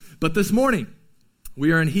But this morning,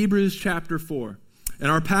 we are in Hebrews chapter 4.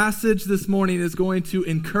 And our passage this morning is going to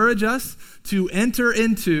encourage us to enter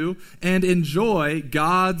into and enjoy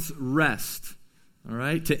God's rest. All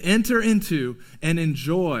right? To enter into and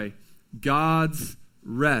enjoy God's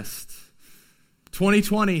rest.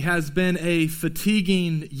 2020 has been a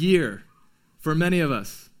fatiguing year for many of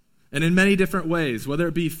us. And in many different ways, whether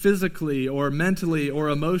it be physically or mentally or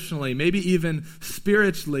emotionally, maybe even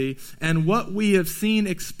spiritually. And what we have seen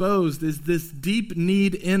exposed is this deep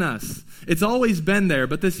need in us. It's always been there,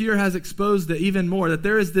 but this year has exposed it even more, that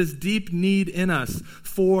there is this deep need in us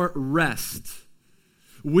for rest.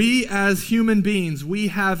 We as human beings, we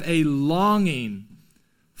have a longing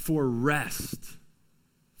for rest.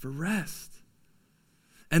 For rest.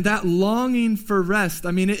 And that longing for rest,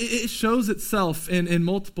 I mean, it shows itself in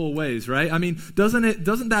multiple ways, right? I mean,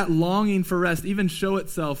 doesn't that longing for rest even show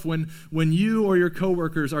itself when you or your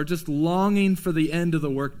coworkers are just longing for the end of the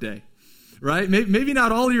workday, right? Maybe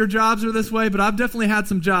not all of your jobs are this way, but I've definitely had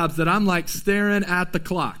some jobs that I'm like staring at the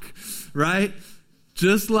clock, right?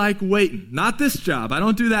 Just like waiting. Not this job. I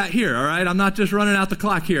don't do that here, all right? I'm not just running out the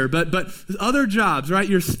clock here, but other jobs, right?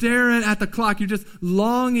 You're staring at the clock. You're just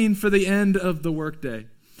longing for the end of the workday.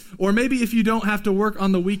 Or maybe if you don't have to work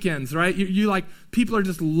on the weekends, right? You like, people are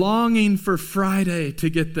just longing for Friday to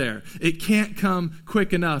get there. It can't come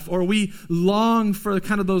quick enough. Or we long for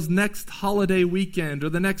kind of those next holiday weekend or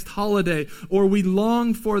the next holiday, or we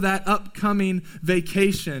long for that upcoming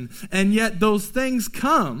vacation. And yet those things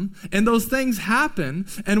come and those things happen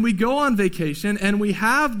and we go on vacation and we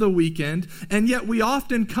have the weekend, and yet we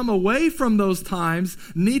often come away from those times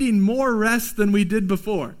needing more rest than we did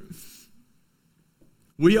before.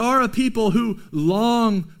 We are a people who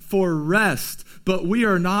long for rest, but we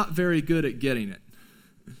are not very good at getting it.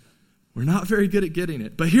 We're not very good at getting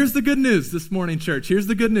it. But here's the good news this morning, church. Here's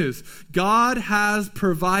the good news. God has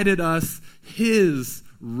provided us His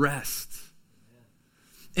rest.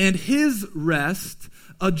 And His rest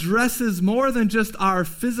addresses more than just our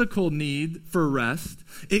physical need for rest.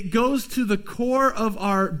 It goes to the core of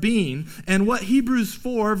our being. And what Hebrews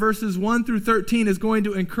 4 verses 1 through 13 is going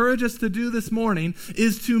to encourage us to do this morning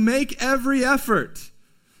is to make every effort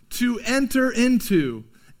to enter into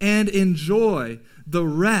and enjoy the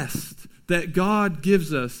rest that God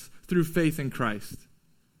gives us through faith in Christ.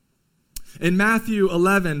 In Matthew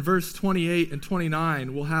 11, verse 28 and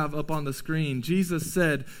 29, we'll have up on the screen, Jesus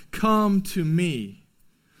said, "Come to me,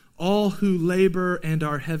 all who labor and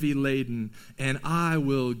are heavy laden, and I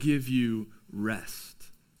will give you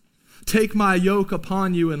rest. Take my yoke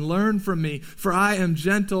upon you and learn from me, for I am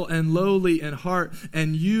gentle and lowly in heart,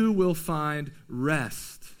 and you will find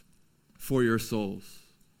rest for your souls."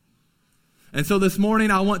 And so this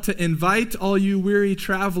morning, I want to invite all you weary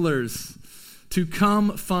travelers to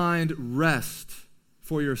come find rest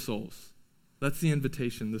for your souls. That's the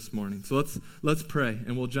invitation this morning. So let's pray,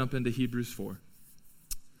 and we'll jump into Hebrews 4.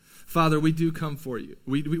 Father, we do come for you.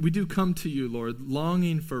 We do come to you, Lord,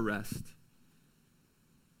 longing for rest.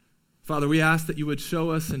 Father, we ask that you would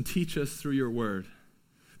show us and teach us through your word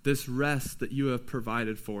this rest that you have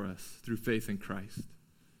provided for us through faith in Christ.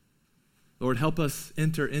 Lord, help us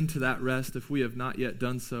enter into that rest if we have not yet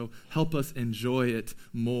done so. Help us enjoy it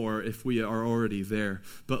more if we are already there.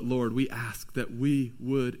 But Lord, we ask that we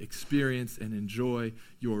would experience and enjoy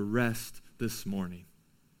your rest this morning.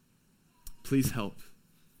 Please help.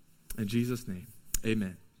 In Jesus' name,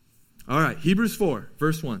 amen. All right, Hebrews 4,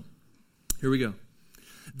 verse 1. Here we go.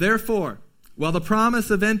 "Therefore, while the promise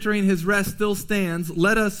of entering his rest still stands,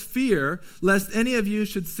 let us fear lest any of you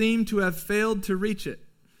should seem to have failed to reach it.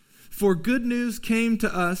 For good news came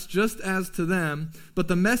to us just as to them, but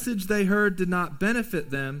the message they heard did not benefit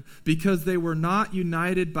them because they were not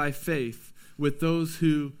united by faith with those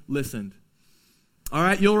who listened." All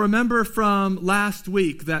right, you'll remember from last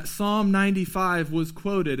week that Psalm 95 was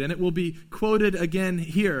quoted, and it will be quoted again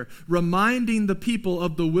here, reminding the people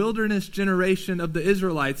of the wilderness generation of the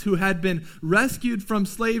Israelites who had been rescued from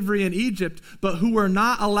slavery in Egypt, but who were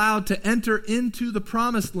not allowed to enter into the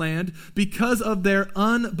promised land because of their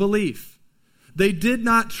unbelief. They did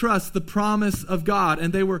not trust the promise of God,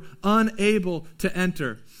 and they were unable to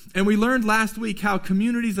enter. And we learned last week how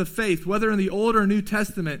communities of faith, whether in the Old or New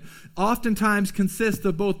Testament, oftentimes consist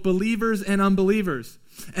of both believers and unbelievers.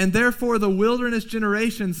 And therefore, the wilderness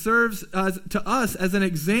generation serves to us as an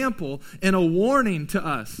example and a warning to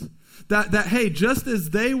us that, hey, just as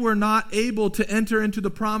they were not able to enter into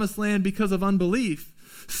the promised land because of unbelief,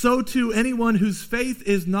 so too anyone whose faith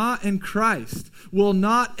is not in Christ will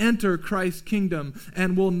not enter Christ's kingdom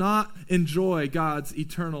and will not enjoy God's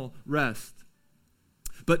eternal rest.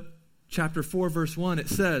 But chapter 4, verse 1, it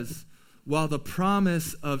says, while the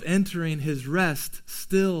promise of entering his rest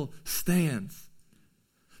still stands.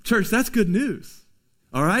 Church, that's good news.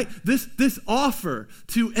 All right? This offer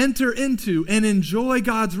to enter into and enjoy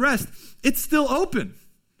God's rest, it's still open.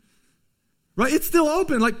 Right? It's still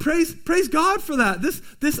open. Like praise God for that.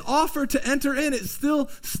 This offer to enter in, it still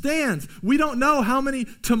stands. We don't know how many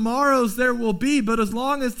tomorrows there will be, but as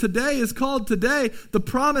long as today is called today, the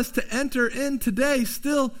promise to enter in today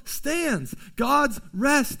still stands. God's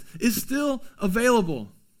rest is still available.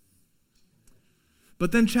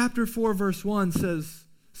 But then chapter 4, verse 1 says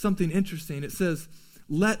something interesting. It says,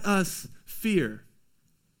 let us fear.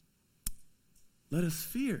 Let us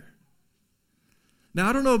fear. Now,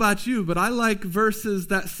 I don't know about you, but I like verses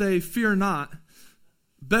that say, fear not,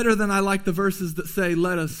 better than I like the verses that say,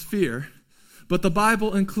 let us fear. But the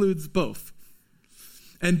Bible includes both.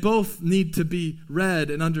 And both need to be read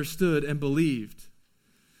and understood and believed.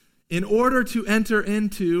 In order to enter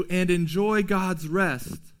into and enjoy God's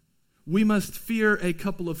rest, we must fear a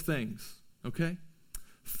couple of things, okay?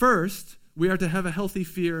 First, we are to have a healthy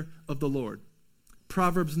fear of the Lord.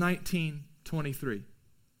 Proverbs 19:23.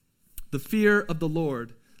 The fear of the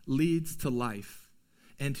Lord leads to life,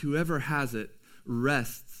 and whoever has it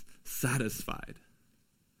rests satisfied.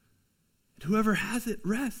 And whoever has it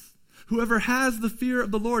rests. Whoever has the fear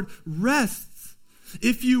of the Lord rests.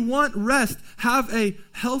 If you want rest, have a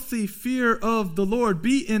healthy fear of the Lord.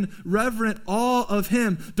 Be in reverent awe of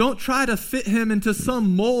him. Don't try to fit him into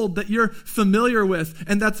some mold that you're familiar with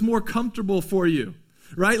and that's more comfortable for you.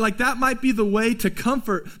 Right? Like that might be the way to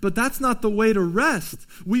comfort, but that's not the way to rest.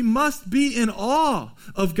 We must be in awe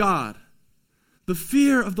of God. The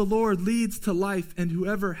fear of the Lord leads to life, and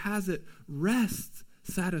whoever has it rests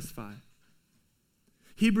satisfied.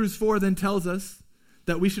 Hebrews 4 then tells us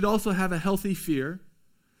that we should also have a healthy fear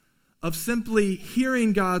of simply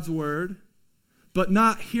hearing God's word, but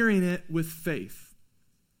not hearing it with faith.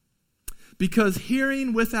 Because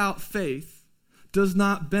hearing without faith does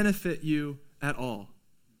not benefit you at all.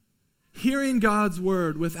 Hearing God's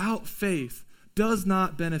word without faith does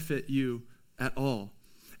not benefit you at all.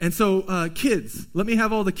 And so, kids, let me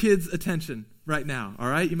have all the kids' attention right now, all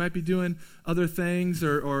right? You might be doing other things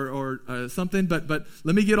or something, but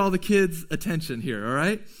let me get all the kids' attention here, all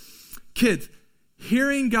right? Kids,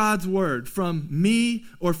 hearing God's word from me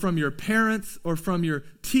or from your parents or from your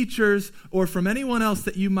teachers or from anyone else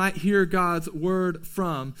that you might hear God's word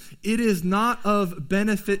from, it is not of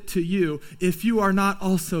benefit to you if you are not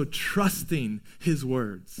also trusting his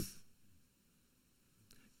words.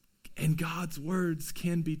 And God's words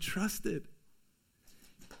can be trusted.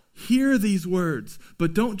 Hear these words,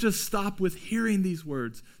 but don't just stop with hearing these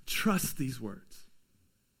words. Trust these words.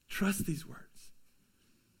 Trust these words.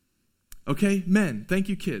 Okay, men, thank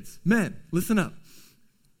you, kids. Men, listen up.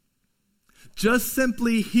 Just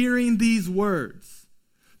simply hearing these words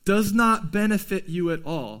does not benefit you at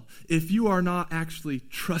all if you are not actually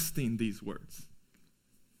trusting these words.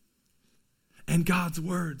 And God's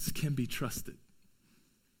words can be trusted.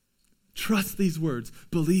 Trust these words.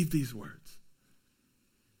 Believe these words.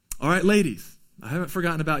 All right, ladies, I haven't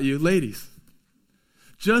forgotten about you. Ladies,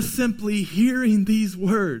 just simply hearing these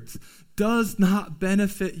words does not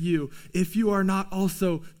benefit you if you are not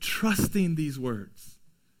also trusting these words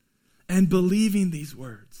and believing these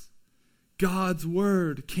words. God's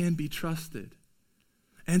word can be trusted.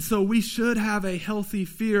 And so we should have a healthy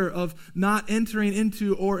fear of not entering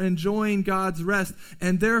into or enjoying God's rest.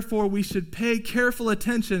 And therefore we should pay careful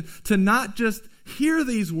attention to not just hear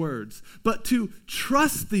these words, but to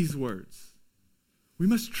trust these words. We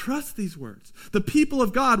must trust these words. The people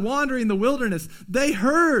of God wandering the wilderness, they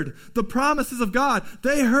heard the promises of God.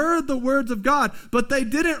 They heard the words of God, but they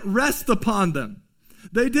didn't rest upon them.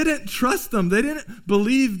 They didn't trust them. They didn't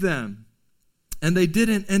believe them. And they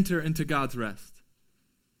didn't enter into God's rest.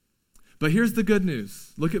 But here's the good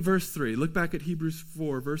news. Look at verse 3. Look back at Hebrews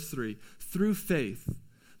 4, verse 3. Through faith,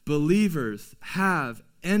 believers have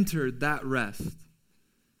entered that rest.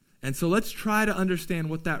 And so let's try to understand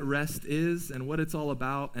what that rest is and what it's all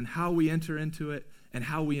about and how we enter into it and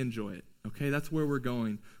how we enjoy it. Okay, that's where we're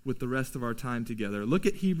going with the rest of our time together. Look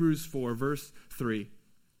at Hebrews 4, verse 3.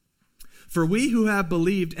 For we who have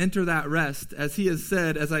believed enter that rest, as he has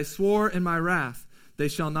said, as I swore in my wrath, they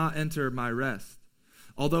shall not enter my rest.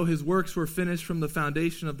 Although his works were finished from the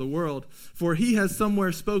foundation of the world, for he has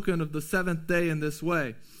somewhere spoken of the seventh day in this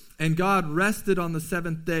way, and God rested on the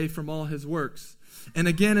seventh day from all his works. And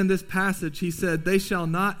again in this passage he said, they shall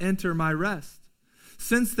not enter my rest.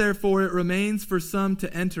 Since therefore it remains for some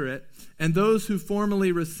to enter it, and those who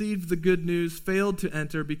formerly received the good news failed to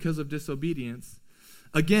enter because of disobedience,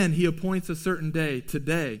 again he appoints a certain day,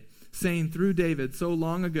 today, saying through David so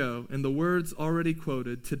long ago, in the words already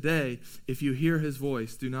quoted, today, if you hear his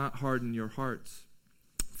voice, do not harden your hearts.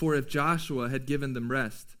 For if Joshua had given them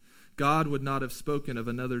rest, God would not have spoken of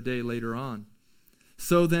another day later on.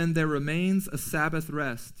 So then there remains a Sabbath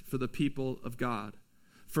rest for the people of God.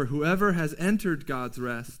 For whoever has entered God's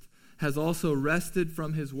rest has also rested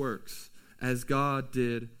from his works, as God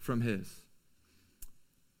did from his.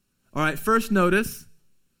 All right, first notice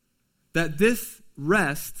that this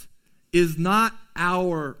rest is not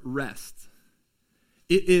our rest.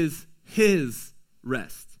 It is his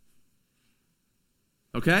rest.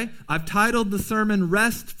 Okay? I've titled the sermon,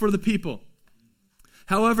 Rest for the People.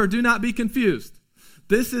 However, do not be confused.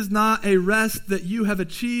 This is not a rest that you have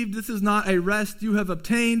achieved. This is not a rest you have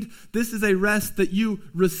obtained. This is a rest that you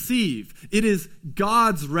receive. It is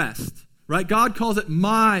God's rest, right? God calls it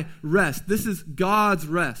my rest. This is God's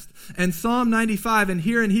rest. And Psalm 95, and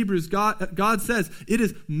here in Hebrews, God says, it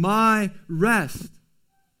is my rest.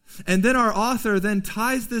 And then our author then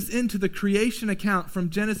ties this into the creation account from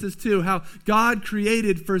Genesis 2, how God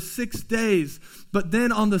created for 6 days, but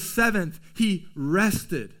then on the seventh, he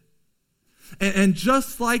rested. And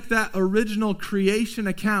just like that original creation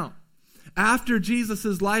account, after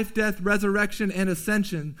Jesus' life, death, resurrection, and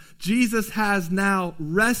ascension, Jesus has now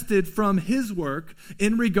rested from his work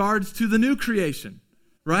in regards to the new creation,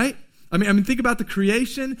 right? I mean, think about the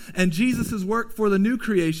creation and Jesus' work for the new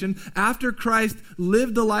creation. After Christ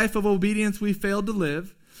lived the life of obedience we failed to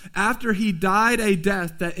live, after he died a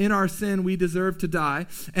death that in our sin we deserve to die,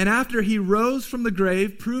 and after he rose from the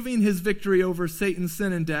grave, proving his victory over Satan's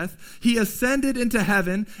sin and death, he ascended into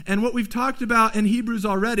heaven, and what we've talked about in Hebrews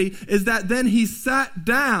already is that then he sat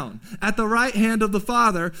down at the right hand of the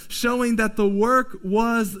Father, showing that the work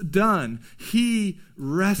was done. He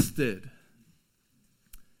rested.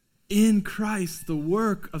 In Christ, the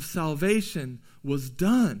work of salvation was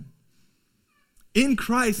done. In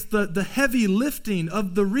Christ, the heavy lifting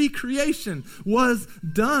of the recreation was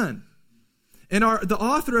done. And the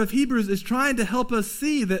author of Hebrews is trying to help us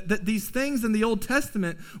see that these things in the Old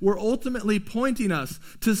Testament were ultimately pointing us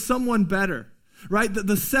to someone better, right?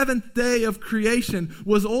 The seventh day of creation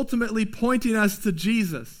was ultimately pointing us to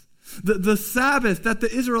Jesus. The Sabbath that the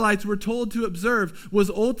Israelites were told to observe was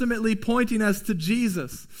ultimately pointing us to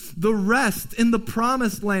Jesus. The rest in the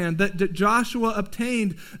promised land that Joshua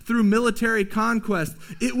obtained through military conquest,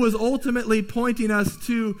 it was ultimately pointing us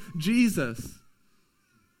to Jesus.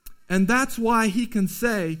 And that's why he can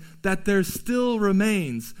say that there still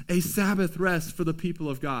remains a Sabbath rest for the people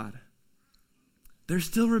of God. There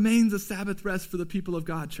still remains a Sabbath rest for the people of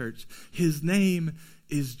God, church. His name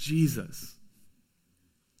is Jesus.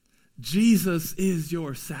 Jesus is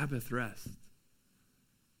your Sabbath rest.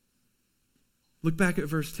 Look back at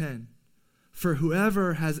verse 10. For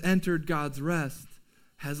whoever has entered God's rest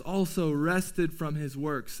has also rested from his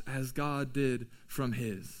works as God did from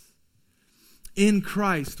his. In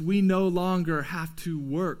Christ, we no longer have to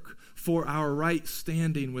work for our right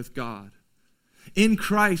standing with God. In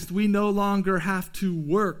Christ, we no longer have to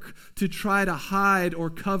work to try to hide or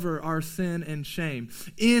cover our sin and shame.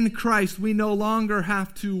 In Christ, we no longer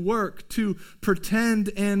have to work to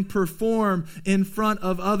pretend and perform in front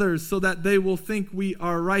of others so that they will think we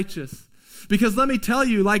are righteous. Because let me tell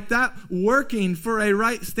you, like that working for a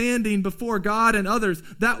right standing before God and others,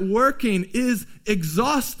 that working is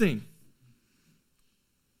exhausting.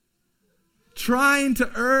 Trying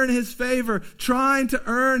to earn his favor, trying to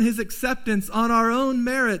earn his acceptance on our own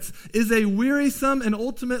merits is a wearisome and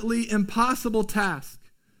ultimately impossible task.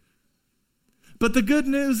 But the good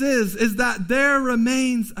news is that there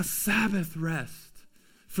remains a Sabbath rest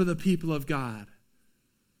for the people of God.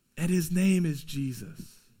 And his name is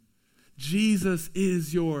Jesus. Jesus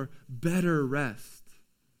is your better rest.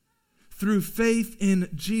 Through faith in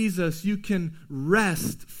Jesus, you can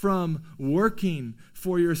rest from working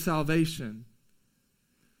for your salvation.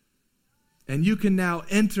 And you can now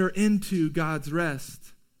enter into God's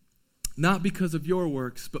rest, not because of your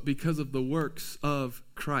works, but because of the works of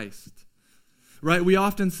Christ. Right? We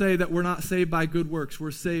often say that we're not saved by good works. We're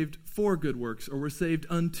saved for good works, or we're saved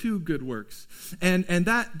unto good works. And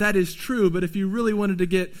that is true, but if you really wanted to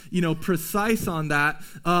get, precise on that,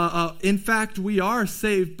 in fact, we are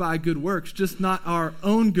saved by good works, just not our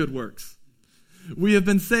own good works. We have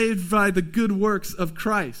been saved by the good works of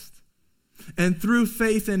Christ. And through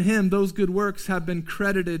faith in him, those good works have been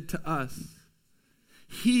credited to us.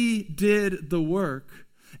 He did the work,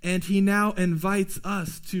 and he now invites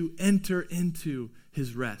us to enter into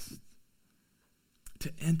his rest.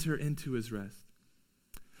 To enter into his rest.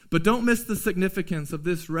 But don't miss the significance of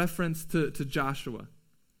this reference to Joshua.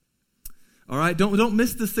 All right, don't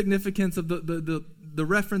miss the significance of the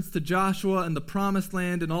reference to Joshua and the promised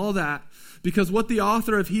land and all that, because what the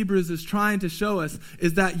author of Hebrews is trying to show us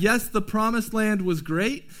is that, yes, the promised land was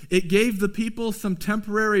great. It gave the people some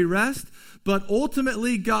temporary rest, but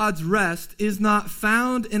ultimately God's rest is not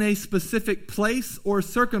found in a specific place or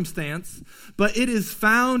circumstance, but it is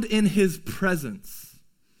found in his presence.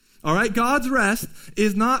 All right, God's rest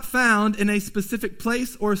is not found in a specific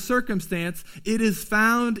place or circumstance. It is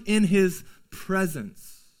found in his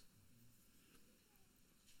presence.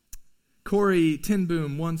 Corrie ten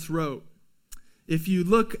Boom once wrote, if you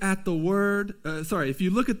look at the world,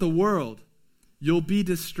 you'll be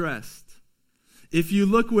distressed. If you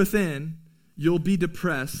look within, you'll be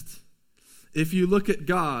depressed. If you look at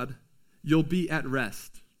God, you'll be at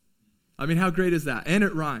rest. I mean, how great is that? And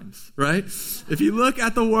it rhymes, right? If you look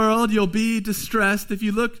at the world, you'll be distressed. If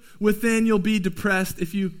you look within, you'll be depressed.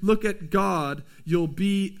 If you look at God, you'll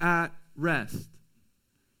be at rest.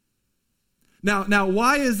 Now,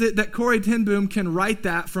 why is it that Corrie ten Boom can write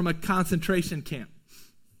that from a concentration camp?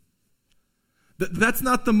 That's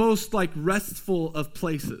not the most restful of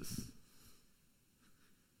places.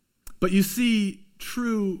 But you see,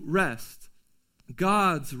 true rest,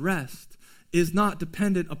 God's rest, is not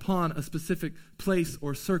dependent upon a specific place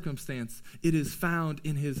or circumstance. It is found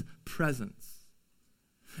in his presence.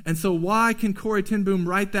 And so why can Corrie ten Boom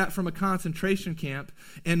write that from a concentration camp,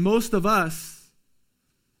 and most of us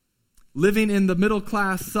living in the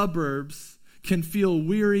middle-class suburbs can feel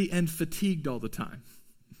weary and fatigued all the time?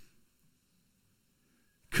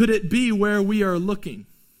 Could it be where we are looking?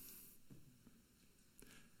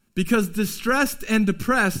 Because distressed and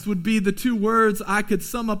depressed would be the two words I could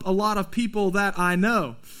sum up a lot of people that I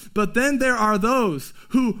know. But then there are those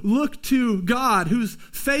who look to God, whose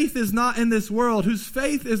faith is not in this world, whose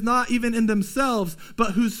faith is not even in themselves,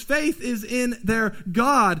 but whose faith is in their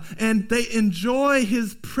God, and they enjoy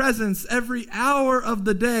his presence every hour of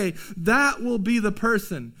the day. That will be the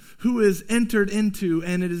person who is entered into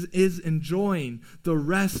and is enjoying the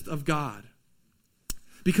rest of God.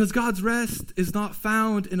 Because God's rest is not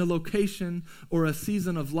found in a location or a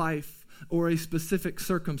season of life or a specific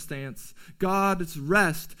circumstance. God's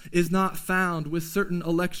rest is not found with certain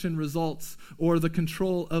election results or the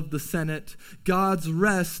control of the Senate. God's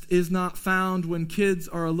rest is not found when kids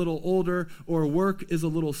are a little older or work is a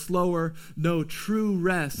little slower. No, true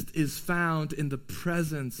rest is found in the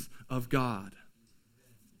presence of God.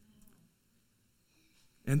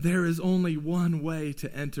 And there is only one way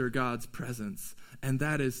to enter God's presence, and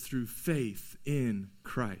that is through faith in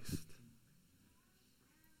Christ.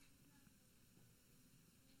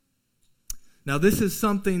 Now, this is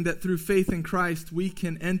something that through faith in Christ we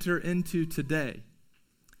can enter into today.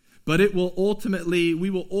 But we will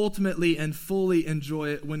ultimately and fully enjoy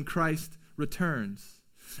it when Christ returns.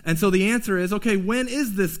 And so the answer is, okay, when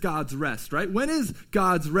is this God's rest, right? When is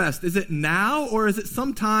God's rest? Is it now or is it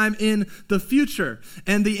sometime in the future?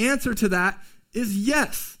 And the answer to that is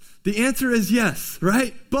yes. The answer is yes,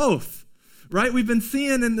 right? Both, right? We've been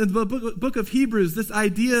seeing in the book of Hebrews this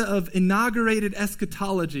idea of inaugurated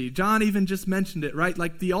eschatology. John even just mentioned it, right?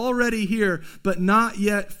 Like the already here, but not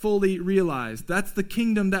yet fully realized. That's the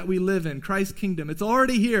kingdom that we live in, Christ's kingdom. It's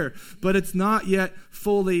already here, but it's not yet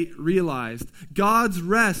fully realized. God's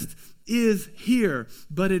rest is here,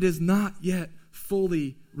 but it is not yet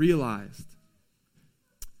fully realized.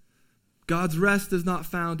 God's rest is not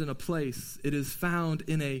found in a place. It is found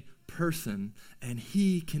in a person, and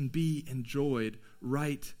he can be enjoyed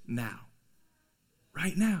right now.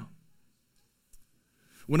 Right now.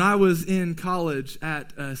 When I was in college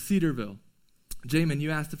at Cedarville, Jamin,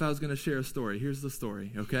 you asked if I was going to share a story. Here's the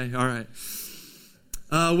story, okay? All right.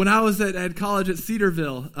 When I was at college at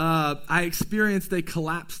Cedarville, I experienced a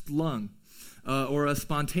collapsed lung. Or a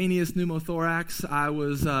spontaneous pneumothorax. I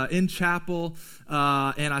was in chapel,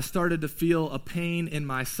 and I started to feel a pain in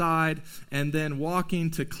my side, and then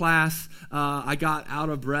walking to class, I got out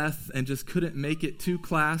of breath and just couldn't make it to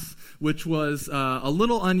class, which was a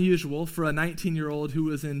little unusual for a 19-year-old who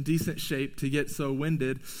was in decent shape to get so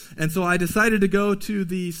winded. And so I decided to go to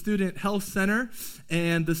the student health center,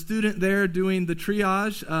 and the student there doing the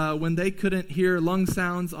triage, when they couldn't hear lung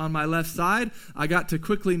sounds on my left side, I got to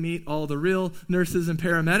quickly meet all the real nurses and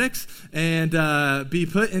paramedics and be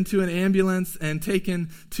put into an ambulance and taken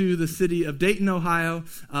to the city of Dayton, Ohio,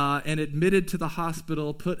 and admitted to the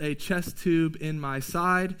hospital, put a chest tube in my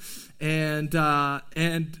side, and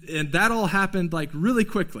that all happened like really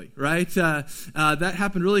quickly, right? That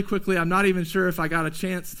happened really quickly. I'm not even sure if I got a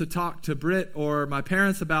chance to talk to Britt or my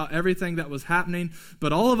parents about everything that was happening,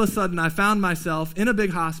 but all of a sudden I found myself in a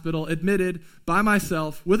big hospital, admitted by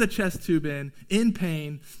myself with a chest tube in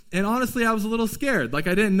pain, And honestly, I was a little scared. Like,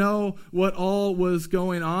 I didn't know what all was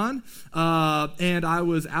going on. And I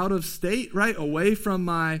was out of state, right, away from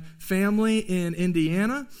my family in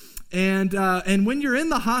Indiana. And when you're in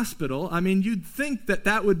the hospital, I mean, you'd think that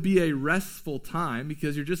that would be a restful time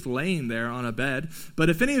because you're just laying there on a bed. But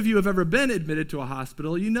if any of you have ever been admitted to a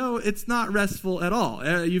hospital, you know it's not restful at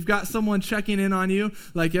all. You've got someone checking in on you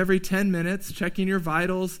like every 10 minutes, checking your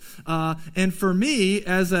vitals. And for me,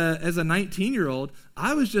 as a 19-year-old,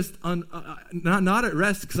 I was just not at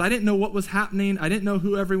rest because I didn't know what was happening. I didn't know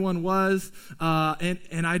who everyone was.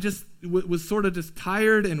 And I just was sort of just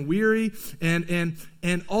tired and weary,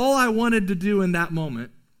 and all I wanted to do in that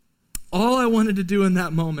moment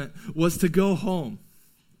was to go home.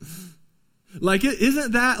 Like,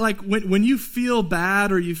 isn't that like when you feel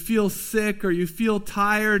bad or you feel sick or you feel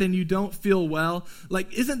tired and you don't feel well,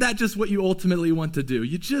 like, isn't that just what you ultimately want to do?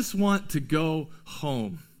 You just want to go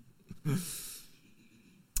home.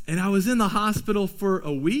 And I was in the hospital for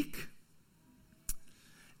a week.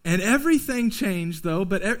 And everything changed, though,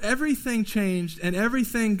 but everything changed and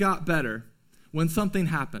everything got better when something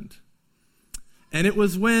happened. And it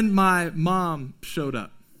was when my mom showed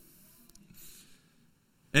up.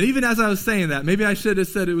 And even as I was saying that, maybe I should have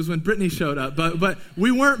said it was when Brittany showed up, but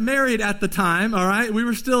we weren't married at the time, all right? We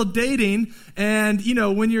were still dating, and, you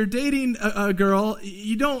know, when you're dating a girl,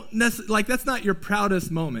 you don't necessarily, like, that's not your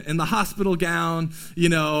proudest moment. In the hospital gown, you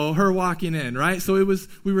know, her walking in, right? So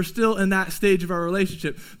we were still in that stage of our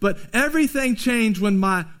relationship. But everything changed when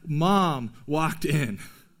my mom walked in.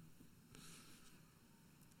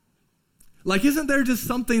 Like, isn't there just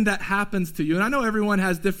something that happens to you? And I know everyone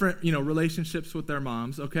has different, you know, relationships with their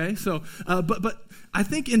moms, okay? So, but I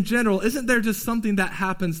think in general, isn't there just something that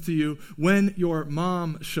happens to you when your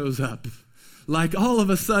mom shows up? Like, all of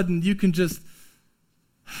a sudden, you can just,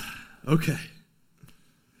 okay.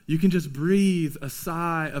 You can just breathe a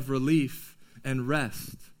sigh of relief and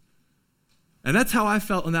rest. And that's how I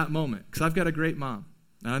felt in that moment, because I've got a great mom.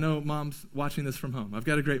 And I know moms watching this from home. I've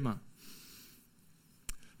got a great mom.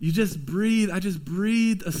 You just breathe. I just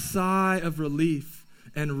breathed a sigh of relief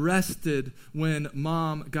and rested when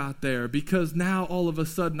mom got there, because now all of a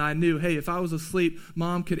sudden I knew, hey, if I was asleep,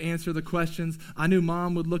 mom could answer the questions. I knew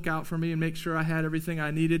mom would look out for me and make sure I had everything I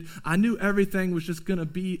needed. I knew everything was just going to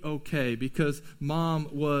be okay because mom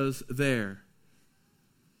was there.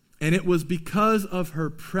 And it was because of her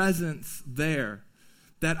presence there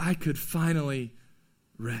that I could finally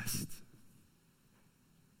rest.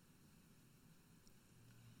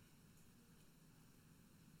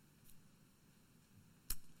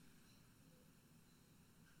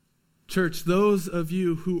 Church, those of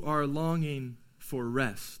you who are longing for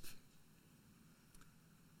rest,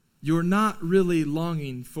 you're not really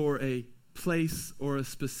longing for a place or a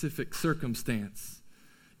specific circumstance.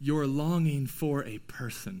 You're longing for a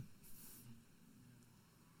person.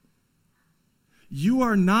 You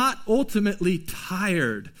are not ultimately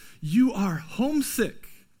tired. You are homesick.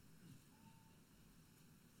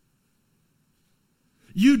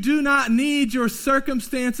 You do not need your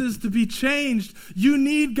circumstances to be changed. You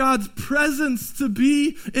need God's presence to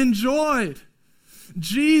be enjoyed.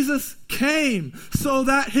 Jesus came so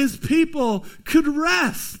that his people could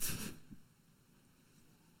rest.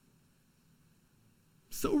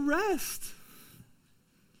 So rest.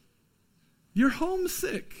 You're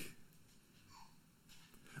homesick.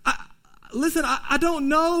 Listen, I don't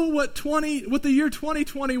know what the year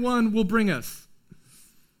 2021 will bring us.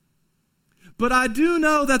 But I do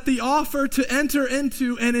know that the offer to enter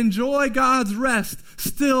into and enjoy God's rest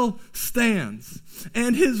still stands.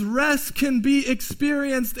 And his rest can be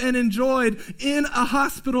experienced and enjoyed in a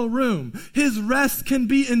hospital room. His rest can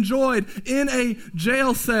be enjoyed in a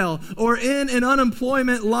jail cell or in an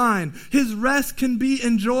unemployment line. His rest can be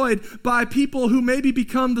enjoyed by people who maybe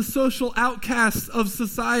become the social outcasts of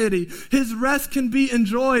society. His rest can be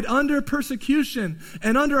enjoyed under persecution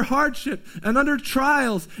and under hardship and under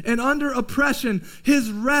trials and under oppression.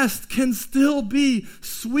 His rest can still be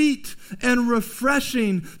sweet and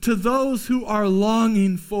refreshing to those who are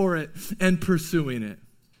longing for it and pursuing it.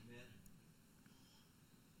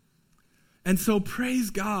 And so praise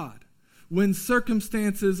God when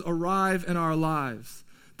circumstances arrive in our lives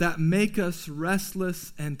that make us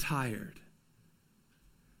restless and tired.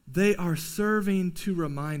 They are serving to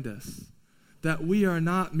remind us that we are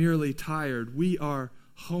not merely tired, we are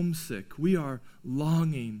homesick. We are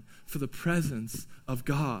longing for the presence of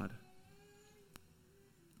God.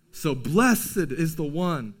 So blessed is the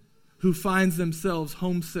one who finds themselves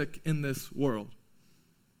homesick in this world.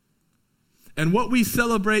 And what we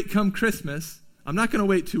celebrate come Christmas, I'm not going to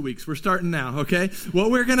wait 2 weeks. We're starting now, okay? What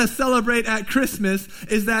we're going to celebrate at Christmas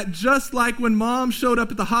is that just like when Mom showed up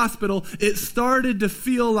at the hospital, it started to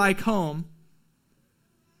feel like home.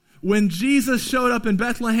 When Jesus showed up in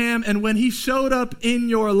Bethlehem and when he showed up in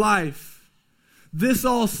your life, this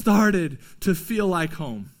all started to feel like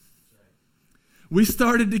home. We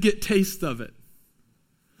started to get taste of it.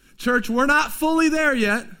 Church, we're not fully there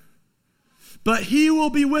yet. But he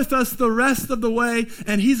will be with us the rest of the way,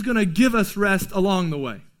 and he's going to give us rest along the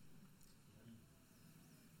way.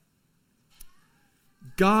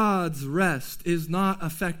 God's rest is not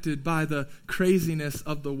affected by the craziness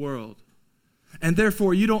of the world. And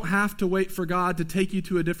therefore, you don't have to wait for God to take you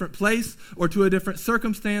to a different place or to a different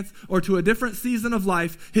circumstance or to a different season of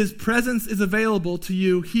life. His presence is available to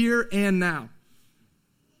you here and now.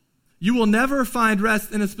 You will never find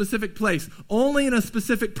rest in a specific place, only in a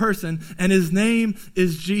specific person, and his name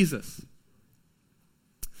is Jesus.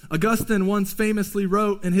 Augustine once famously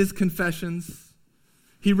wrote in his Confessions,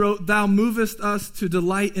 he wrote, "Thou movest us to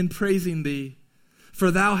delight in praising thee, for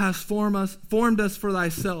thou hast formed us for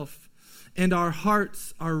thyself, and our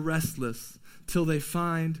hearts are restless till they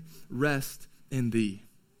find rest in thee."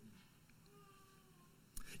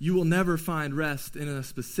 You will never find rest in a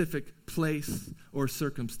specific place or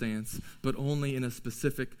circumstance, but only in a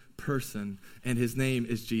specific person, and his name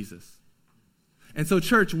is Jesus. And so,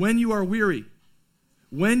 church, when you are weary,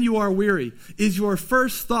 is your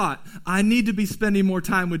first thought, I need to be spending more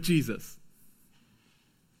time with Jesus?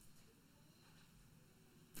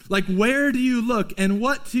 Like, where do you look and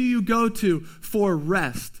what do you go to for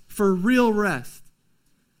rest, for real rest?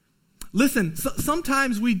 Listen,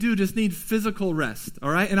 sometimes we do just need physical rest, all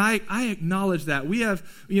right? And I acknowledge that. We have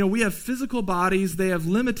physical bodies, they have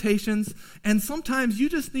limitations, and sometimes you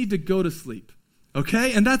just need to go to sleep,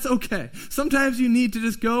 okay? And that's okay. Sometimes you need to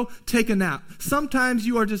just go take a nap. Sometimes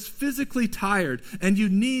you are just physically tired and you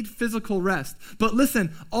need physical rest. But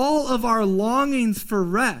listen, all of our longings for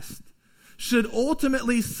rest should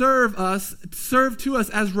ultimately serve to us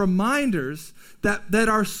as reminders that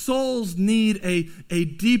our souls need a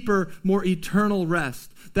deeper, more eternal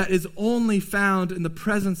rest that is only found in the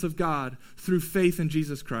presence of God through faith in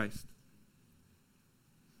Jesus Christ.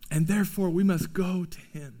 And therefore, we must go to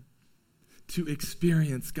him to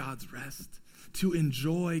experience God's rest, to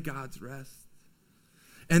enjoy God's rest.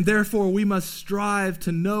 And therefore, we must strive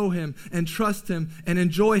to know him and trust him and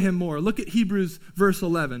enjoy him more. Look at Hebrews 4,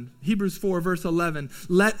 verse 11.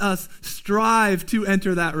 Let us strive to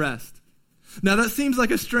enter that rest. Now, that seems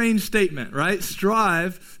like a strange statement, right?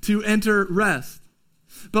 Strive to enter rest.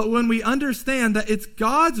 But when we understand that it's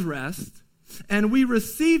God's rest, and we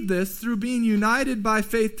receive this through being united by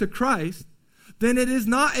faith to Christ, then it is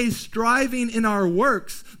not a striving in our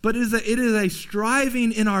works, but it is a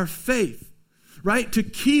striving in our faith. Right? To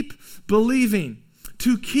keep believing,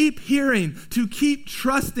 to keep hearing, to keep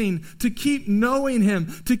trusting, to keep knowing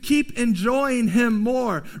him, to keep enjoying him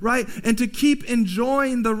more, right? And to keep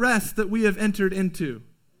enjoying the rest that we have entered into.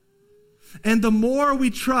 And the more we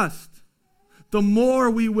trust, the more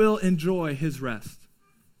we will enjoy his rest.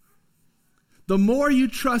 The more you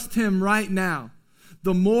trust him right now,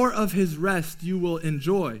 the more of his rest you will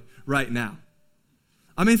enjoy right now.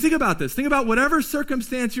 I mean, think about this. Think about whatever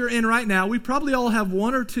circumstance you're in right now. We probably all have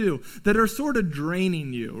one or two that are sort of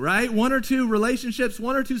draining you, right? One or two relationships,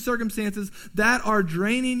 one or two circumstances that are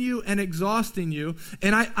draining you and exhausting you.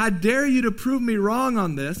 And I dare you to prove me wrong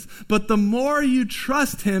on this, but the more you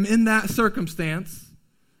trust him in that circumstance,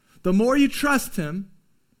 the more you trust him,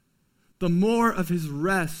 the more of his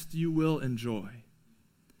rest you will enjoy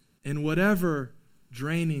in whatever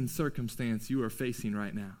draining circumstance you are facing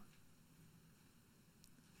right now.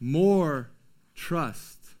 More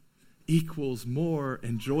trust equals more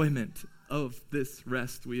enjoyment of this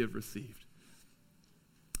rest we have received.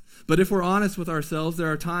 But if we're honest with ourselves,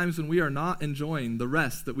 there are times when we are not enjoying the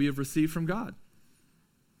rest that we have received from God.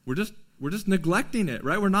 We're just neglecting it,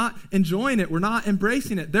 right? We're not enjoying it. We're not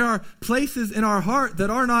embracing it. There are places in our heart that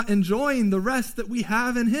are not enjoying the rest that we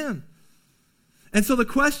have in him. And so the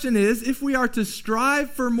question is, if we are to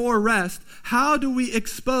strive for more rest, how do we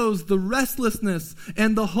expose the restlessness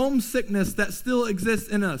and the homesickness that still exists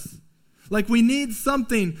in us? Like, we need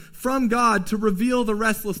something from God to reveal the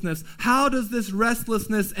restlessness. How does this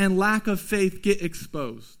restlessness and lack of faith get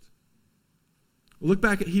exposed? Look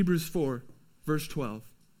back at Hebrews 4, verse 12.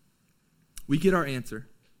 We get our answer.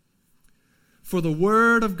 For the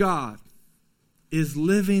word of God is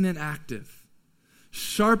living and active,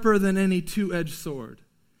 sharper than any two-edged sword,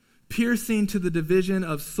 piercing to the division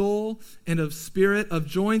of soul and of spirit, of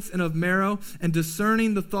joints and of marrow, and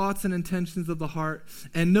discerning the thoughts and intentions of the heart.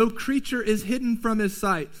 And no creature is hidden from his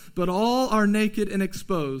sight, but all are naked and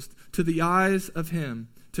exposed to the eyes of him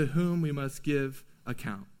to whom we must give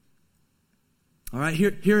account. All right,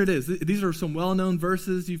 here it is. These are some well-known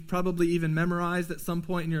verses you've probably even memorized at some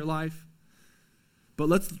point in your life. But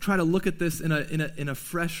let's try to look at this in a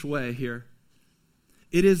fresh way here.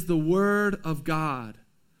 It is the Word of God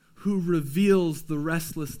who reveals the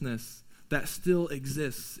restlessness that still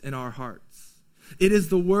exists in our hearts. It is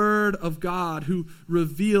the Word of God who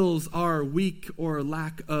reveals our weak or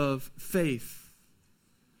lack of faith.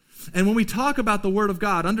 And when we talk about the Word of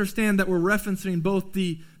God, understand that we're referencing both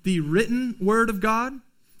the written Word of God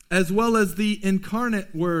as well as the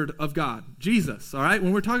incarnate Word of God, Jesus, all right?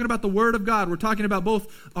 When we're talking about the Word of God, we're talking about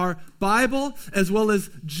both our Bible as well as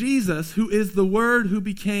Jesus, who is the Word who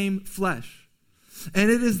became flesh.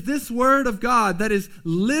 And it is this Word of God that is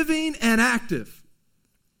living and active.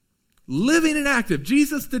 Living and active.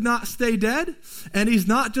 Jesus did not stay dead, and he's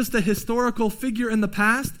not just a historical figure in the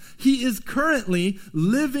past. He is currently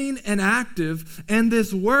living and active, and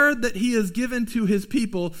this word that he has given to his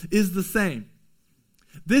people is the same.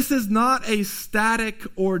 This is not a static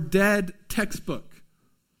or dead textbook.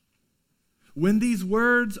 When these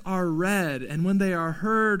words are read and when they are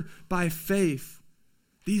heard by faith,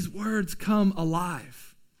 these words come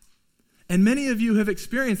alive. And many of you have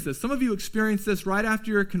experienced this. Some of you experienced this right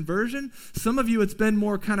after your conversion. Some of you, it's been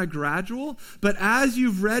more kind of gradual. But as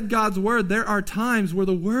you've read God's word, there are times where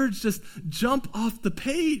the words just jump off the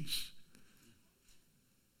page.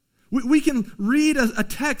 We can read a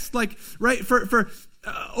text like, right, for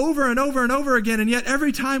over and over and over again, and yet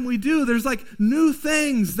every time we do, there's like new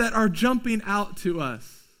things that are jumping out to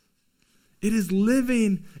us. It is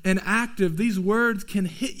living and active. These words can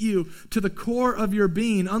hit you to the core of your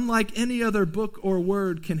being, unlike any other book or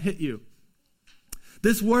word can hit you.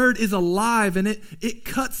 This word is alive, and it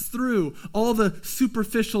cuts through all the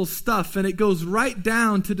superficial stuff, and it goes right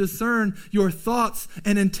down to discern your thoughts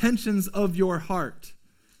and intentions of your heart.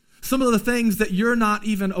 Some of the things that you're not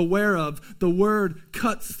even aware of, the word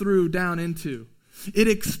cuts through down into. It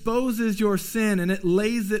exposes your sin, and it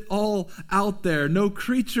lays it all out there. No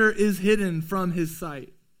creature is hidden from his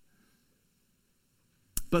sight.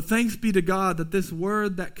 But thanks be to God that this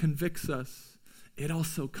word that convicts us, it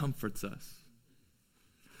also comforts us.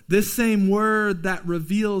 This same word that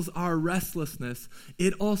reveals our restlessness,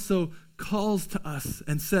 it also calls to us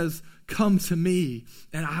and says, "Come to me,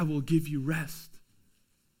 and I will give you rest."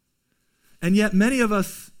 And yet many of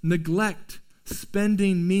us neglect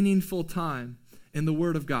spending meaningful time in the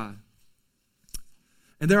Word of God.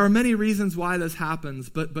 And there are many reasons why this happens,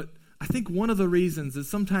 but I think one of the reasons is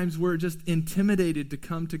sometimes we're just intimidated to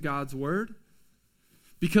come to God's Word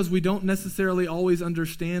because we don't necessarily always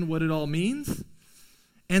understand what it all means.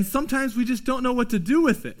 And sometimes we just don't know what to do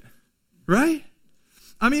with it, right?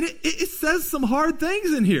 I mean, it says some hard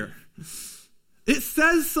things in here. It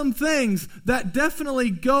says some things that definitely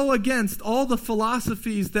go against all the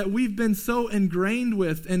philosophies that we've been so ingrained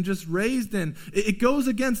with and just raised in. It goes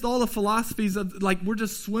against all the philosophies of like we're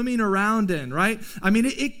just swimming around in, right? I mean,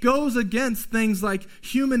 it goes against things like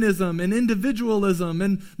humanism and individualism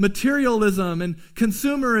and materialism and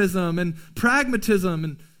consumerism and pragmatism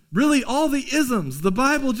and really all the isms. The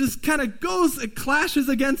Bible just kind of it clashes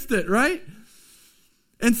against it, right?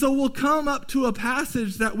 And so we'll come up to a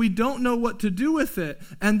passage that we don't know what to do with it,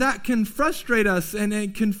 and that can frustrate us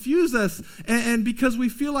and confuse us, and because we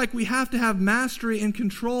feel like we have to have mastery and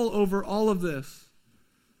control over all of this.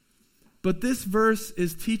 But this verse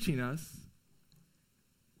is teaching us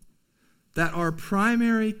that our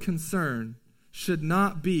primary concern should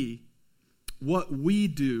not be what we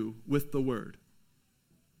do with the word.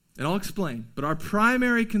 And I'll explain, but our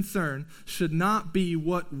primary concern should not be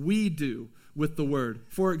what we do with the word.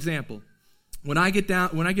 For example, when I get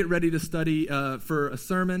ready to study for a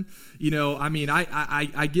sermon,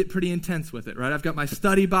 I get pretty intense with it, right? I've got my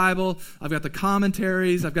study Bible, I've got the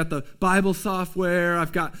commentaries, I've got the Bible software,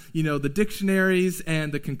 I've got, the dictionaries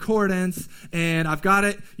and the concordance, and I've got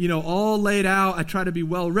it, all laid out. I try to be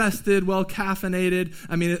well rested, well caffeinated.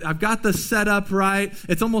 I mean, I've got the setup right.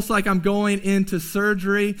 It's almost like I'm going into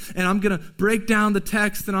surgery, and I'm going to break down the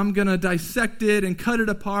text, and I'm going to dissect it and cut it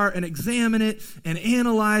apart and examine it and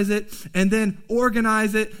analyze it, and then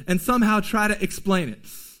organize it and somehow try to explain it.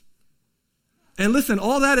 And listen,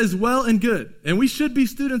 all that is well and good. And we should be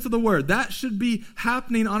students of the word. That should be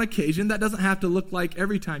happening on occasion. That doesn't have to look like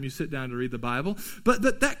every time you sit down to read the Bible, but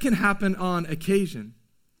that can happen on occasion.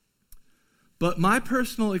 But my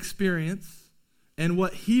personal experience and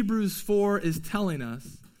what Hebrews 4 is telling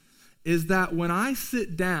us is that when I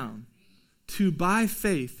sit down to, by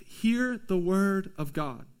faith, hear the word of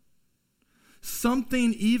God,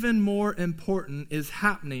 something even more important is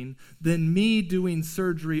happening than me doing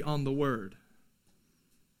surgery on the word.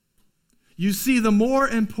 You see, the more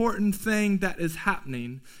important thing that is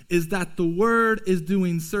happening is that the word is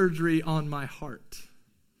doing surgery on my heart.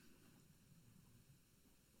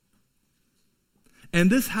 And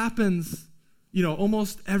this happens,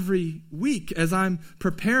 almost every week as I'm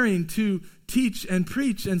preparing to teach and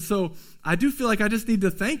preach. And so I do feel like I just need to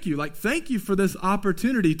thank you. Thank you for this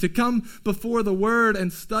opportunity to come before the word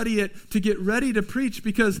and study it, to get ready to preach.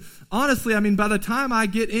 Because honestly, by the time I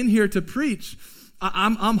get in here to preach,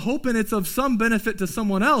 I'm hoping it's of some benefit to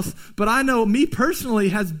someone else, but I know me personally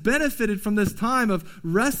has benefited from this time of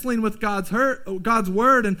wrestling with God's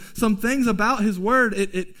word and some things about his word.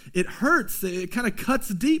 It hurts. It kind of cuts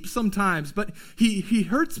deep sometimes, but he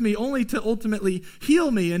hurts me only to ultimately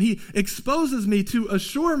heal me, and he exposes me to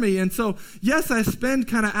assure me. And so, yes, I spend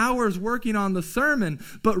kind of hours working on the sermon,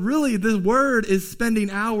 but really the word is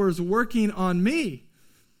spending hours working on me.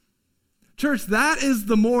 Church, that is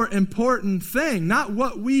the more important thing, not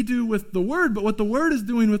what we do with the word, but what the word is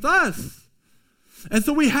doing with us. And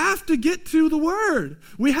so we have to get to the word.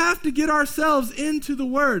 We have to get ourselves into the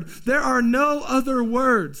word. There are no other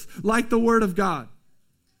words like the word of God.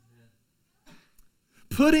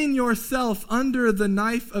 Putting yourself under the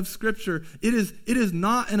knife of Scripture, it is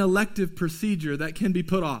not an elective procedure that can be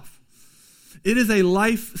put off. It is a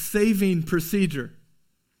life-saving procedure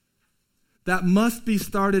that must be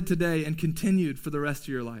started today and continued for the rest of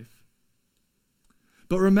your life.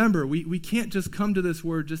 But remember, we can't just come to this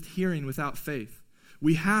word just hearing without faith.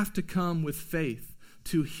 We have to come with faith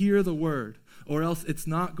to hear the word, or else it's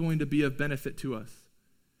not going to be of benefit to us.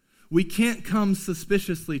 We can't come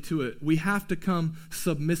suspiciously to it. We have to come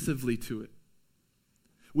submissively to it.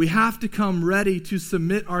 We have to come ready to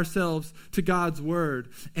submit ourselves to God's word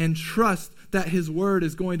and trust that his word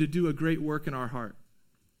is going to do a great work in our heart.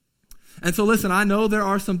 And so listen, I know there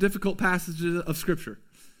are some difficult passages of Scripture.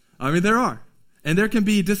 There are. And there can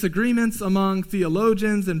be disagreements among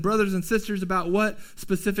theologians and brothers and sisters about what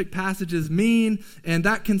specific passages mean, and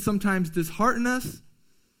that can sometimes dishearten us.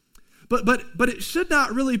 But it should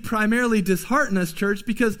not really primarily dishearten us, church,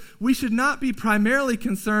 because we should not be primarily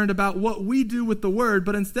concerned about what we do with the word,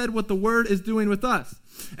 but instead what the word is doing with us.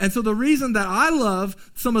 And so the reason that I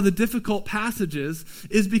love some of the difficult passages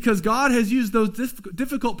is because God has used those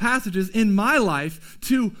difficult passages in my life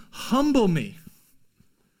to humble me.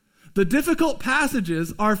 The difficult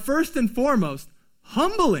passages are first and foremost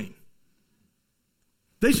humbling.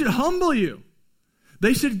 They should humble you.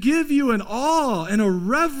 They should give you an awe and a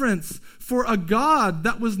reverence for a God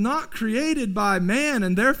that was not created by man,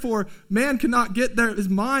 and therefore man cannot get his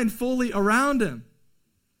mind fully around him.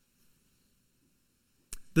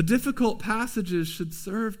 The difficult passages should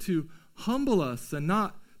serve to humble us and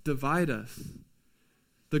not divide us.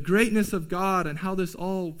 The greatness of God and how this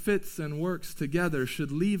all fits and works together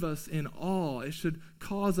should leave us in awe. It should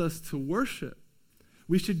cause us to worship.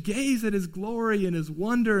 We should gaze at his glory and his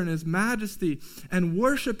wonder and his majesty and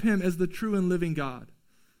worship him as the true and living God.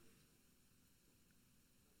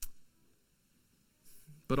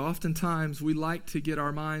 But oftentimes we like to get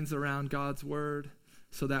our minds around God's word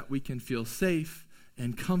so that we can feel safe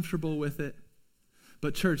and comfortable with it.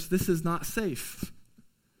 But church, this is not safe.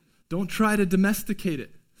 Don't try to domesticate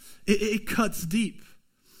it. It cuts deep,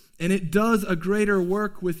 and it does a greater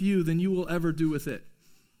work with you than you will ever do with it.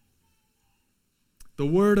 The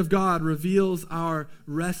Word of God reveals our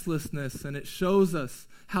restlessness, and it shows us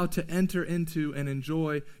how to enter into and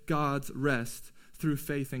enjoy God's rest through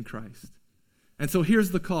faith in Christ. And so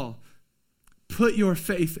here's the call. Put your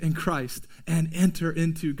faith in Christ and enter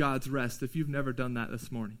into God's rest if you've never done that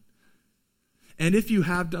this morning. And if you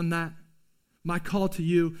have done that, my call to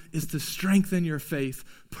you is to strengthen your faith,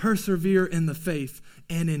 persevere in the faith,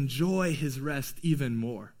 and enjoy his rest even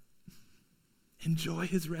more. Enjoy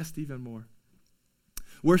his rest even more.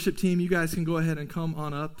 Worship team, you guys can go ahead and come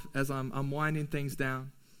on up as I'm winding things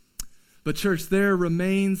down. But church, there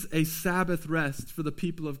remains a Sabbath rest for the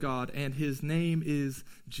people of God, and his name is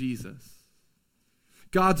Jesus.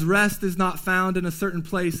 God's rest is not found in a certain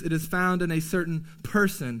place. It is found in a certain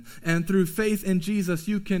person. And through faith in Jesus,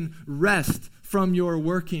 you can rest from your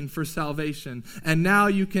working for salvation. And now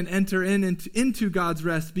you can enter into God's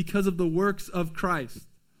rest because of the works of Christ.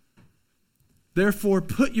 Therefore,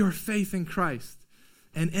 put your faith in Christ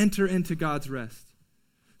and enter into God's rest.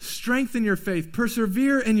 Strengthen your faith,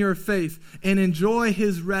 persevere in your faith, and enjoy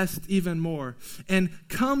his rest even more. And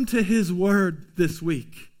come to his word this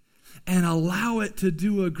week and allow it to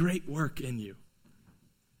do a great work in you.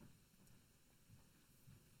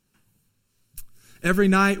 Every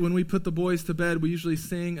night when we put the boys to bed, we usually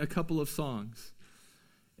sing a couple of songs.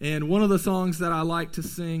 And one of the songs that I like to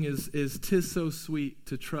sing is "'Tis So Sweet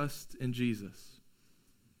to Trust in Jesus."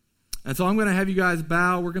 And so I'm going to have you guys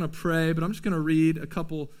bow. We're going to pray, but I'm just going to read a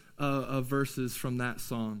couple of verses from that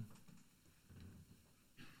song.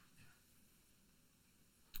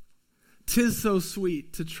 "'Tis so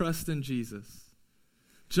sweet to trust in Jesus,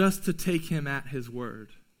 just to take him at his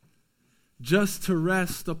word, just to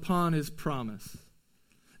rest upon his promise,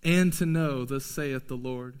 and to know, thus saith the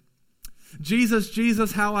Lord. Jesus,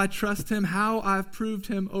 Jesus, how I trust him, how I've proved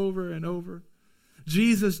him over and over.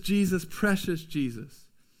 Jesus, Jesus, precious Jesus,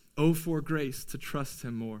 oh, for grace to trust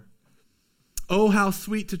him more. Oh, how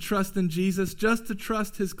sweet to trust in Jesus, just to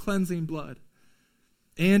trust his cleansing blood,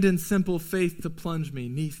 and in simple faith to plunge me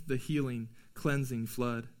 'neath the healing, cleansing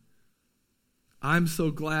flood. I'm so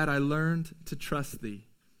glad I learned to trust thee,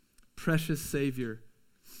 precious Savior,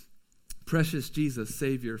 precious Jesus,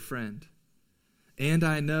 Savior, friend. And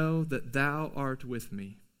I know that thou art with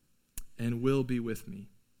me and will be with me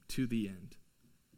to the end.